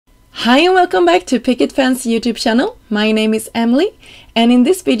Hi and welcome back to Picket Fans YouTube channel. My name is Emily, and in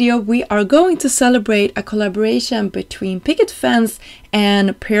this video we are going to celebrate a collaboration between Picket Fans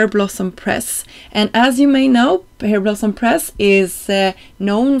and Pear Blossom Press. And as you may know, Pear Blossom Press is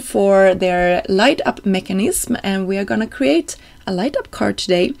known for their light up mechanism, and we are gonna create a light up card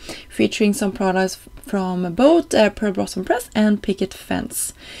today featuring some products from both Pear Blossom Press and Picket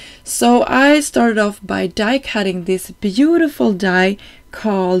Fans. So I started off by die cutting this beautiful die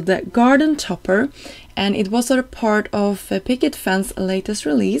called the Garden Topper, and it was a part of Picket Fans' latest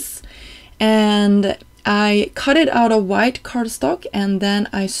release, and I cut it out of white cardstock, and then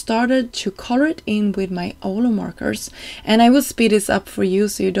I started to color it in with my Olo markers. And I will speed this up for you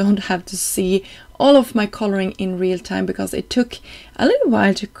so you don't have to see all of my coloring in real time, because it took a little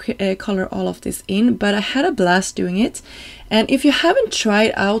while to color all of this in, but I had a blast doing it. And if you haven't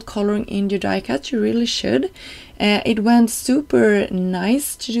tried out coloring in your die cut, you really should. It went super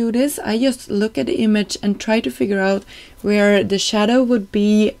nice to do this. I just look at the image and try to figure out where the shadow would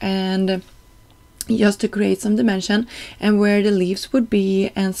be, and just to create some dimension, and where the leaves would be,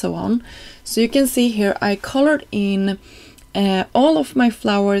 and so on. So you can see here I colored in all of my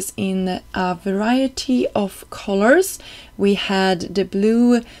flowers in a variety of colors. We had the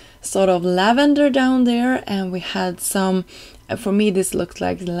blue sort of lavender down there, and we had some, for me this looks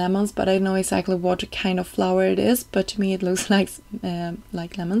like lemons, but I don't know exactly what kind of flower it is, but to me it looks like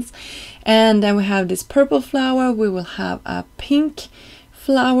lemons. And then we have this purple flower, we will have a pink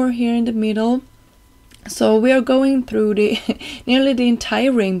flower here in the middle. So we are going through the nearly the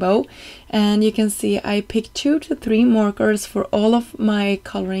entire rainbow, and you can see I picked 2 to 3 markers for all of my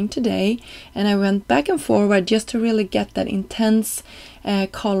coloring today, and I went back and forward just to really get that intense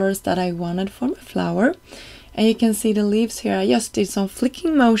colors that I wanted for my flower. And you can see the leaves here, I just did some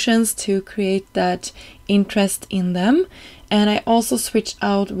flicking motions to create that interest in them. And I also switched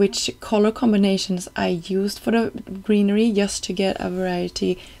out which color combinations I used for the greenery, just to get a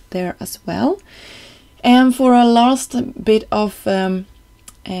variety there as well. And for a last bit of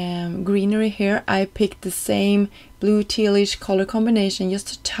greenery here, I picked the same blue tealish color combination just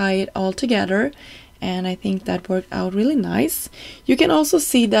to tie it all together, and I think that worked out really nice. You can also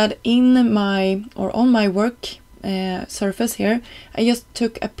see that in my, or on my work surface here, I just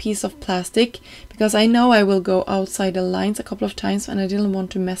took a piece of plastic, because I know I will go outside the lines a couple of times, and I didn't want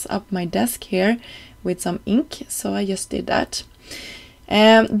to mess up my desk here with some ink, so I just did that.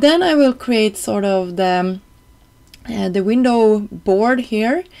 Then I will create sort of the window board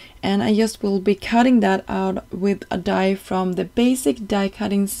here, and I just will be cutting that out with a die from the basic die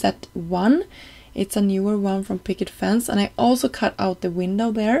cutting set 1. It's a newer one from Picket Fence, and I also cut out the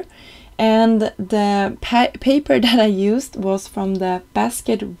window there. And the paper that I used was from the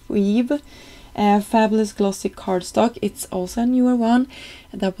Basket Weave Fabulous Glossy Cardstock. It's also a newer one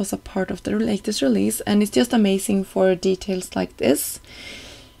that was a part of the latest release, and it's just amazing for details like this.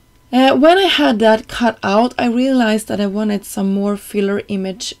 When I had that cut out, I realized that I wanted some more filler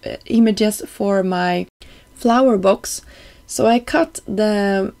images for my flower box, so I cut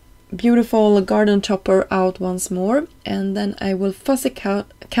the beautiful garden topper out once more, and then I will fussy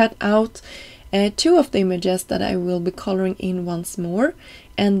cut out 2 of the images that I will be coloring in once more,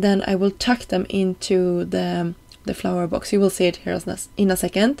 and then I will tuck them into the flower box. You will see it here in a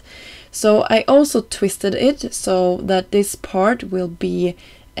second. So I also twisted it so that this part will be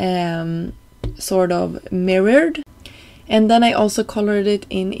sort of mirrored, and then I also colored it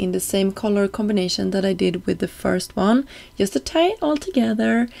in the same color combination that I did with the first one, just to tie it all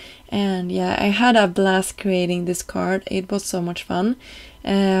together. And yeah, I had a blast creating this card. It was so much fun,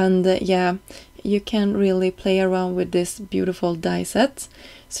 and yeah, you can really play around with this beautiful die set.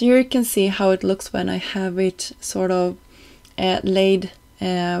 So here you can see how it looks when I have it sort of laid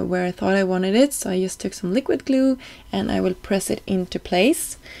where I thought I wanted it. So I just took some liquid glue and I will press it into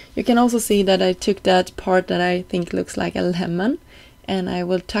place. You can also see that I took that part that I think looks like a lemon, and I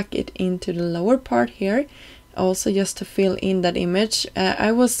will tuck it into the lower part here, also just to fill in that image.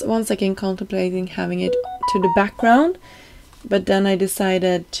 I was once again contemplating having it to the background, but then I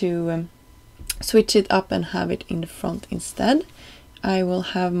decided to switch it up and have it in the front instead. I will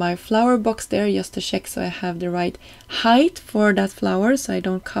have my flower box there just to check so I have the right height for that flower, so I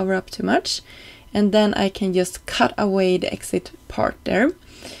don't cover up too much. And then I can just cut away the exit part there.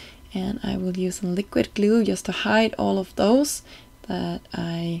 And I will use some liquid glue just to hide all of those that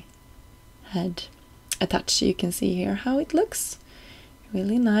I had attached. You can see here how it looks.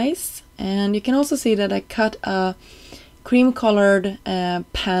 Really nice. And you can also see that I cut a cream colored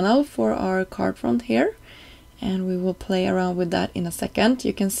panel for our card front here, and we will play around with that in a second.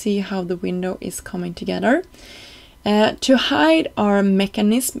 You can see how the window is coming together. To hide our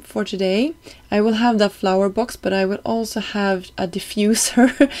mechanism for today, I will have that flower box, but I will also have a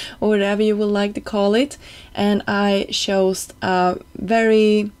diffuser or whatever you would like to call it. And I chose a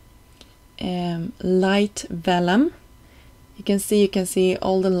very light vellum. You can see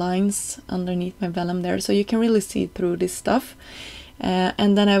all the lines underneath my vellum there, so you can really see through this stuff.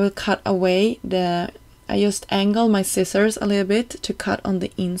 And then I will cut away I just angle my scissors a little bit to cut on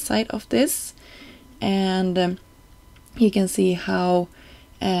the inside of this, and you can see how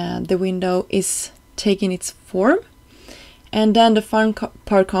the window is taking its form. And then the fun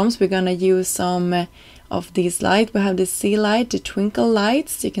part comes. We're gonna use some of these lights. We have the sea light, the twinkle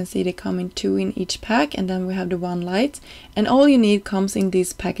lights. You can see they come in 2 in each pack, and then we have the 1 light. And all you need comes in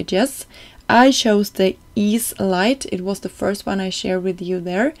these packages. I chose the Ease light. It was the first one I shared with you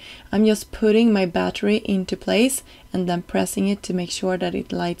there. I'm just putting my battery into place and then pressing it to make sure that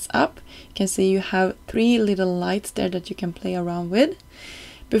it lights up. You can see you have 3 little lights there that you can play around with.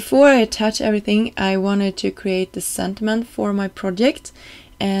 Before I attach everything, I wanted to create the sentiment for my project,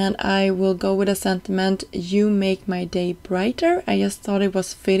 and I will go with a sentiment, "You make my day brighter." I just thought it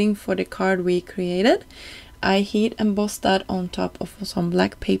was fitting for the card we created. I heat embossed that on top of some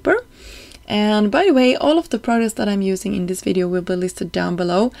black paper. And by the way, all of the products that I'm using in this video will be listed down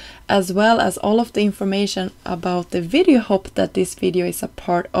below, as well as all of the information about the video hop that this video is a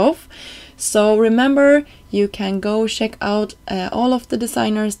part of. So remember, you can go check out all of the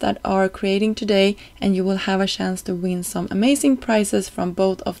designers that are creating today, and you will have a chance to win some amazing prizes from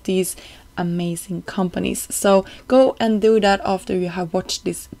both of these amazing companies. So go and do that after you have watched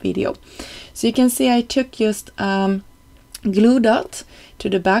this video. So you can see I took just glue dot to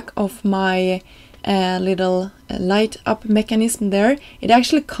the back of my little light up mechanism there. It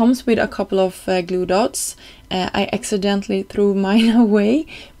actually comes with a couple of glue dots. I accidentally threw mine away,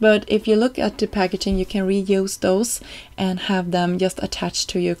 but if you look at the packaging, you can reuse those and have them just attached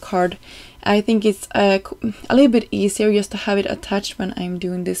to your card. I think it's a little bit easier just to have it attached when I'm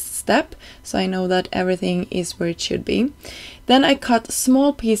doing this step, so I know that everything is where it should be. Then I cut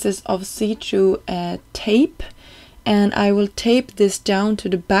small pieces of see-through tape, and I will tape this down to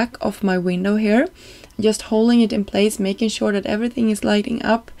the back of my window here, just holding it in place, making sure that everything is lighting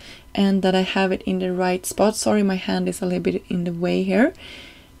up and that I have it in the right spot. Sorry, my hand is a little bit in the way here.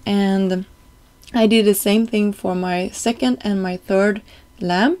 And I did the same thing for my second and my third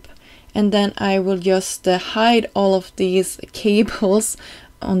lamp, and then I will just hide all of these cables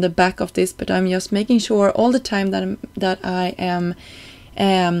on the back of this, but I'm just making sure all the time that I am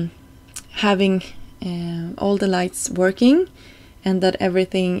having all the lights working and that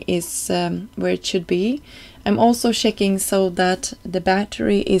everything is where it should be. I'm also checking so that the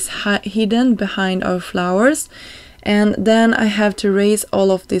battery is hidden behind our flowers, and then I have to raise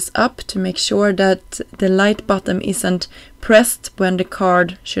all of this up to make sure that the light button isn't pressed when the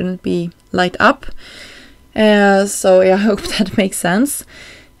card shouldn't be light up. So yeah, I hope that makes sense.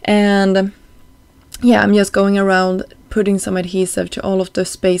 And yeah, I'm just going around putting some adhesive to all of the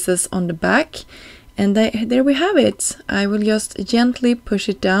spaces on the back. And there we have it. I will just gently push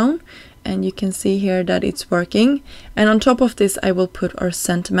it down, and you can see here that it's working. And on top of this I will put our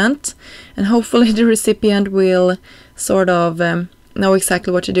sentiment, and hopefully the recipient will sort of know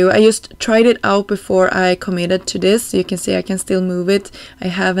exactly what to do. I just tried it out before I committed to this. You can see I can still move it. I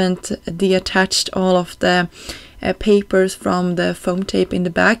haven't detached all of the papers from the foam tape in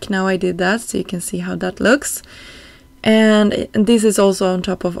the back. Now I did that, so you can see how that looks. And this is also on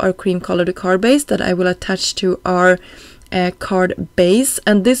top of our cream colored card base that I will attach to our card base.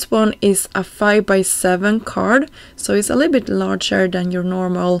 And this one is a 5x7 card, so it's a little bit larger than your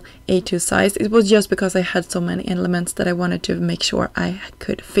normal A2 size. It was just because I had so many elements that I wanted to make sure I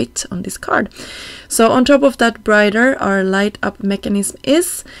could fit on this card. So on top of that, brighter our light up mechanism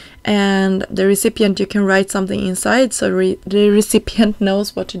is, and the recipient, you can write something inside so the recipient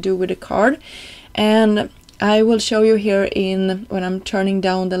knows what to do with the card. And I will show you here when I'm turning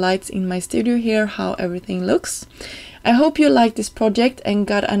down the lights in my studio here how everything looks. I hope you liked this project and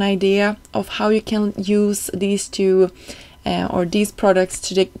got an idea of how you can use these two or these products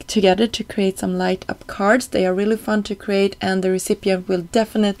together to create some light up cards. They are really fun to create, and the recipient will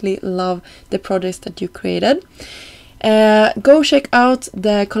definitely love the projects that you created. Go check out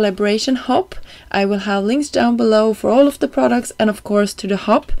the collaboration hop. I will have links down below for all of the products and of course to the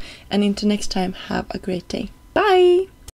hop. And until next time, have a great day. Bye!